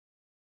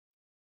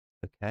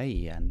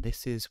Okay, and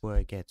this is where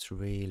it gets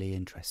really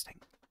interesting.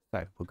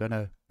 So we're going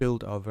to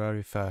build our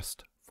very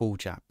first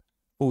Forge app.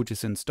 Forge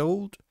is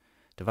installed,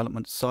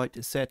 development site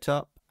is set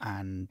up,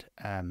 and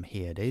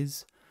here it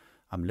is.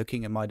 I'm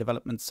looking at my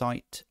development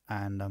site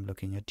and I'm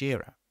looking at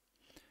Jira.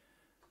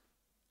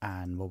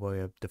 And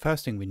the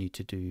first thing we need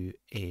to do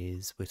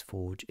is with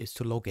Forge is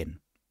to log in,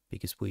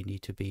 because we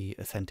need to be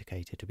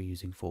authenticated to be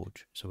using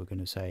Forge. So we're going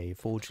to say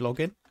Forge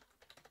login.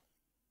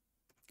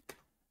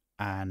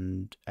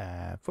 And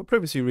for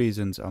privacy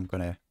reasons, I'm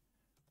going to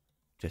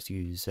just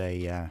use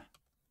a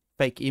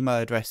fake email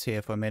address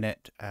here for a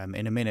minute.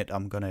 In a minute,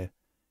 I'm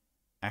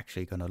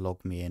actually going to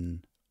log me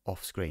in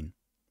off screen.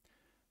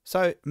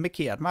 So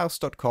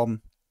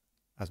mickey@mouse.com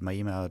as my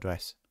email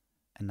address.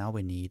 And now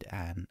we need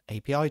an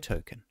API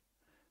token.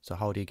 So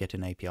how do you get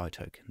an API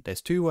token?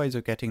 There's two ways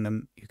of getting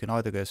them. You can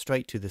either go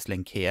straight to this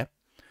link here,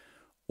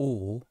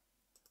 or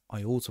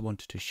I also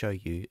wanted to show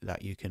you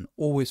that you can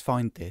always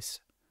find this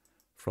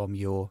from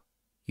your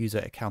user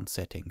account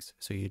settings.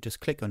 So you just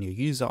click on your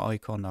user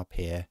icon up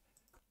here,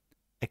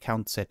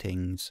 account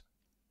settings,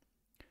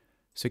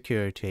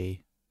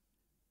 security,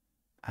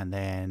 and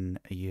then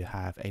you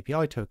have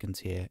API tokens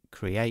here,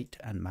 create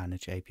and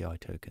manage API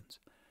tokens.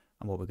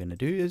 And what we're going to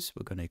do is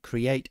we're going to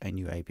create a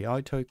new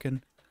API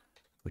token,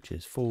 which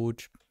is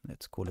Forge.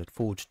 Let's call it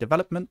Forge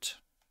development.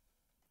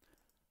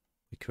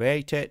 We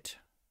create it,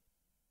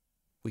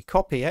 we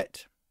copy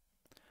it,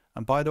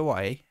 and by the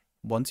way,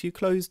 once you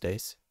close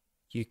this,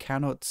 you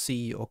cannot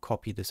see or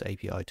copy this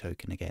API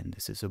token again.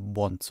 This is a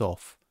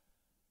once-off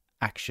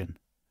action.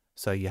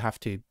 So you have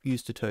to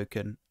use the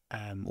token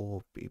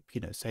or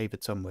save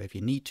it somewhere if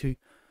you need to.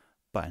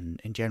 But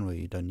in general,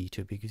 you don't need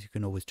to, because you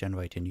can always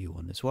generate a new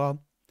one as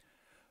well.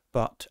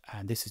 But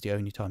this is the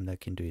only time they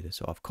can do this.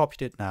 So I've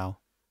copied it now.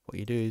 What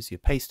you do is you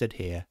paste it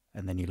here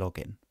and then you log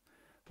in.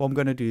 What I'm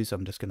going to do is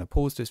I'm just going to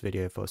pause this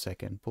video for a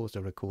second, pause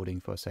the recording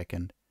for a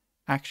second,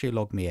 actually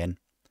log me in,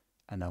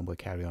 and then we'll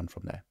carry on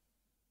from there.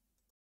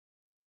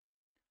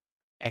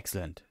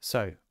 Excellent.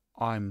 So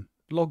I'm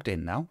logged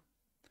in now.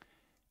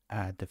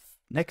 The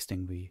next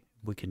thing we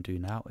can do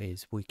now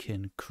is we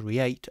can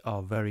create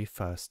our very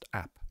first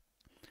app.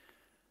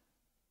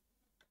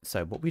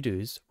 So what we do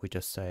is we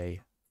just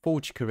say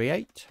Forge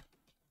create,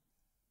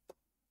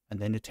 and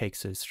then it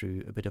takes us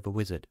through a bit of a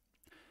wizard.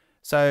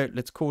 So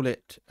let's call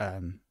it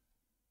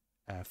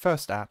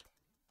first app.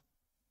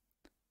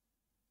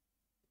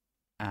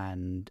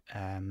 And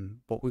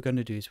what we're going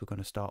to do is we're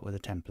going to start with a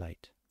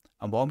template.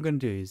 And what I'm going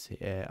to do is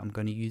I'm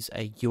going to use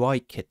a UI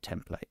kit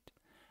template.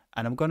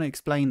 And I'm going to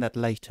explain that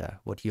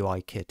later, what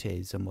UI kit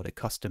is and what a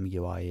custom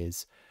UI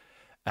is.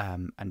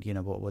 And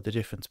what the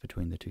difference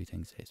between the two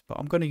things is. But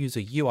I'm going to use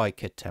a UI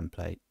kit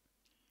template.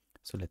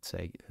 So let's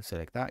say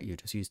select that. You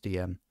just use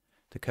the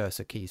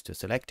cursor keys to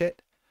select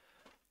it.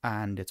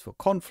 And it's for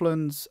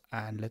Confluence.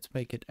 And let's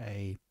make it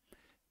a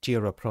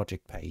Jira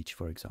project page,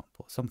 for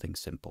example. Something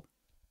simple.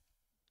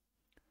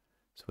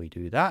 So we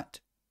do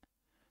that.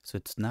 So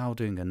it's now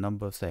doing a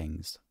number of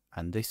things,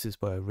 and this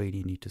is where I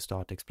really need to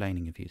start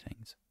explaining a few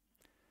things.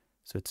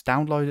 So it's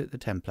downloaded the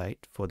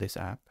template for this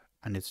app,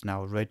 and it's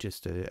now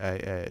registered,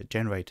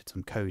 generated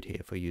some code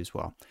here for you as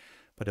well.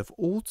 But it's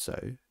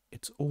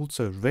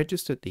also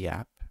registered the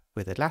app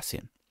with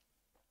Atlassian,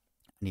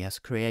 and he has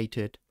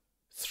created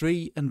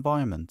 3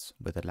 environments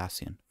with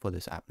Atlassian for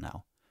this app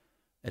now: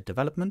 a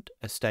development,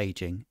 a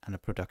staging, and a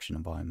production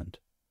environment.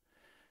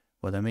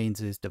 What that means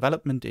is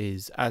development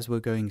is, as we're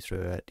going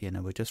through it,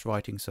 we're just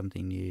writing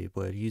something new,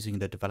 we're using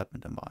the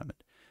development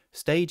environment.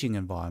 Staging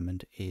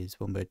environment is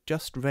when we're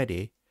just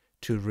ready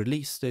to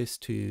release this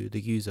to the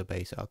user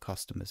base, our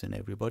customers and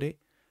everybody.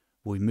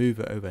 We move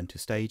it over into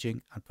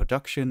staging, and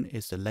production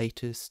is the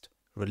latest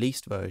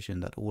released version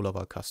that all of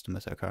our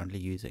customers are currently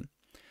using.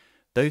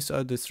 Those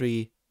are the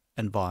 3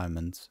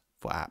 environments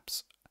for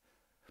apps.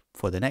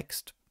 For the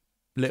next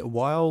little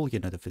while,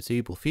 the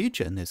foreseeable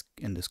future in this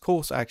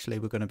course, actually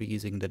we're going to be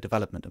using the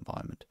development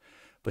environment,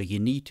 but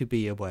you need to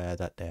be aware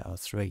that there are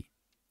 3.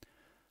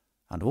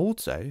 And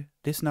also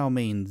this now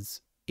means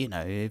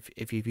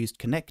if you've used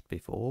Connect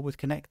before, with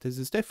Connect this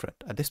is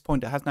different. At this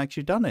point it hasn't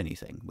actually done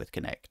anything with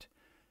Connect.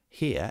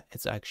 Here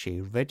it's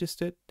actually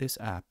registered this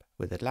app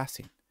with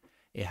Atlassian.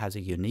 It has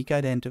a unique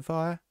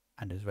identifier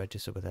and is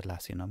registered with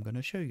Atlassian. I'm going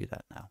to show you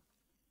that now,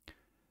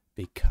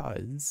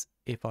 because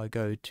if I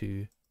go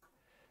to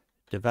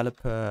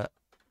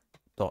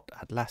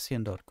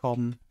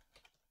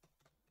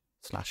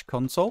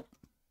developer.atlassian.com/console,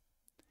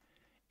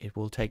 it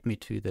will take me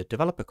to the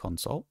developer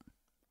console.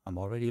 I'm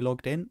already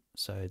logged in,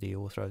 so the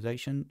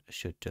authorization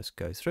should just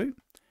go through.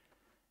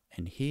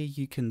 And here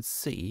you can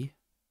see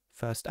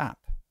first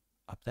app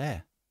up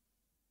there.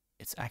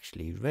 It's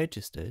actually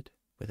registered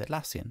with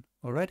Atlassian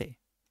already.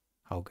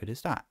 How good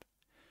is that?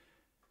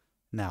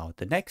 Now,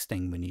 the next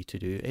thing we need to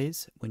do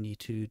is we need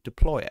to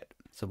deploy it.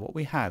 So what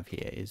we have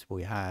here is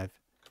we have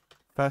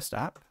first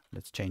app.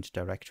 Let's change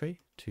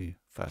directory to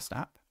first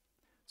app.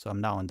 So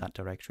I'm now in that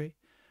directory.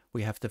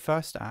 We have the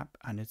first app,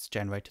 and it's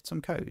generated some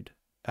code.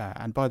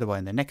 And by the way,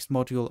 in the next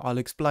module, I'll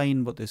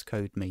explain what this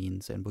code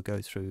means, and we'll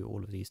go through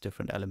all of these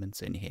different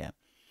elements in here.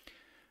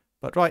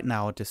 But right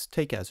now, I'll just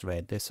take it as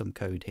read. There's some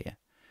code here.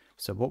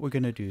 So what we're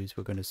going to do is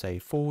we're going to say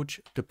Forge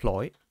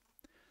deploy.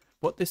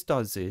 What this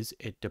does is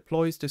it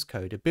deploys this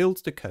code, it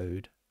builds the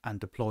code and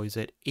deploys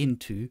it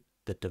into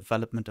the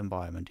development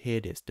environment. Here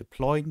it is,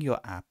 deploying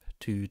your app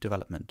to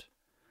development.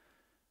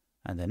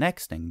 And the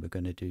next thing we're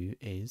going to do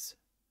is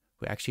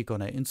we're actually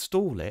going to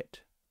install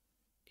it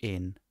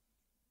in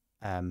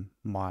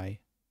my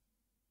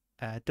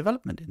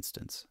development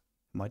instance,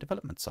 my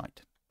development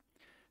site.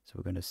 So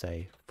we're going to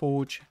say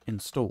Forge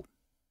install.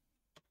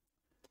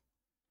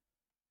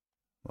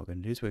 What we're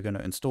going to do is we're going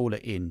to install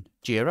it in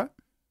Jira.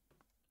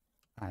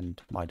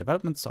 And my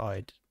development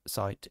site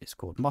is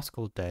called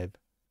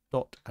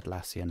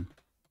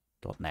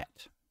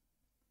muscledev.atlassian.net.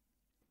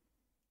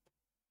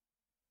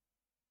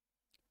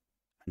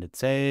 And it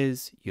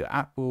says your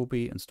app will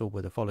be installed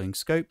with the following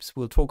scopes.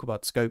 We'll talk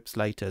about scopes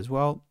later as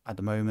well. At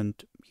the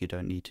moment, you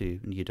don't need to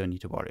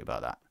worry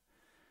about that.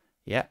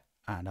 Yeah,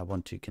 and I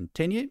want to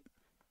continue.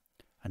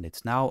 And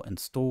it's now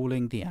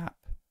installing the app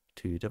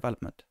to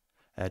development,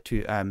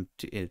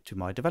 to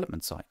my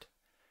development site.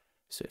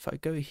 So if I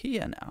go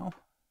here now,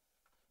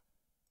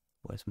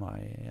 where's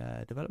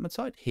my development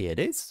site? Here it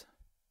is.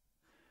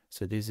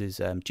 So this is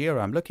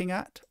Jira I'm looking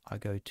at. I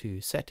go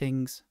to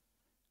settings,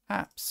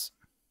 apps.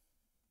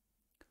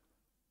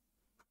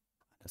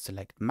 I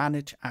select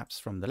manage apps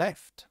from the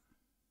left.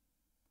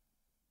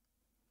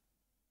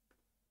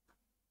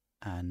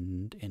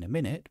 And in a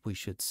minute, we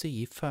should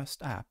see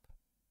first app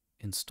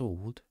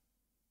installed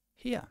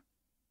here.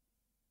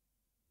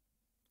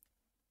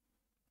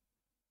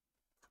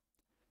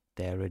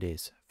 There it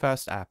is.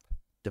 First app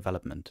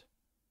development.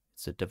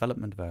 It's a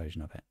development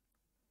version of it.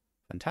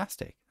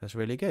 Fantastic. That's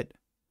really good.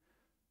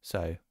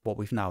 So what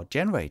we've now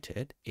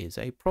generated is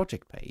a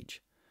project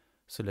page.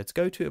 So let's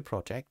go to a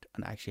project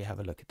and actually have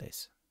a look at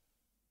this.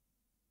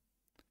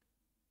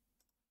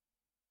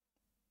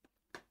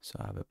 So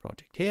I have a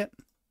project here,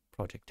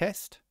 project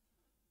test.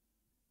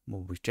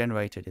 What we've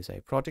generated is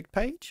a project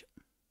page.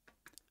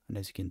 And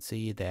as you can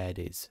see, there it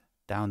is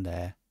down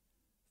there.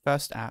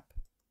 First app.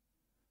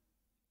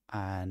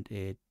 And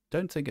it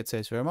don't think it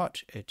says very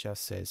much. It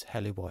just says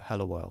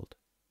hello world.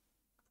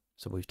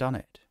 So we've done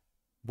it.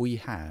 We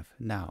have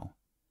now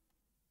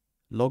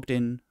logged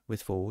in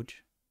with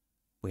Forge.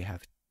 We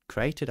have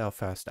created our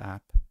first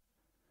app.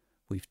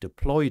 We've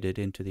deployed it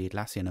into the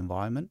Atlassian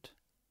environment.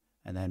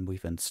 And then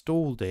we've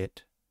installed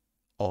it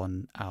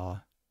on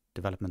our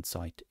development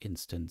site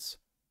instance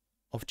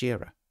of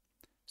Jira.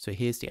 So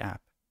here's the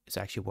app. It's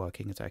actually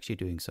working. It's actually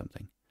doing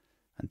something.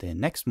 And then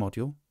next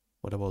module,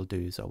 what I will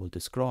do is I will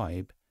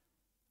describe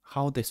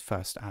how this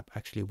first app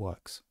actually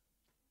works.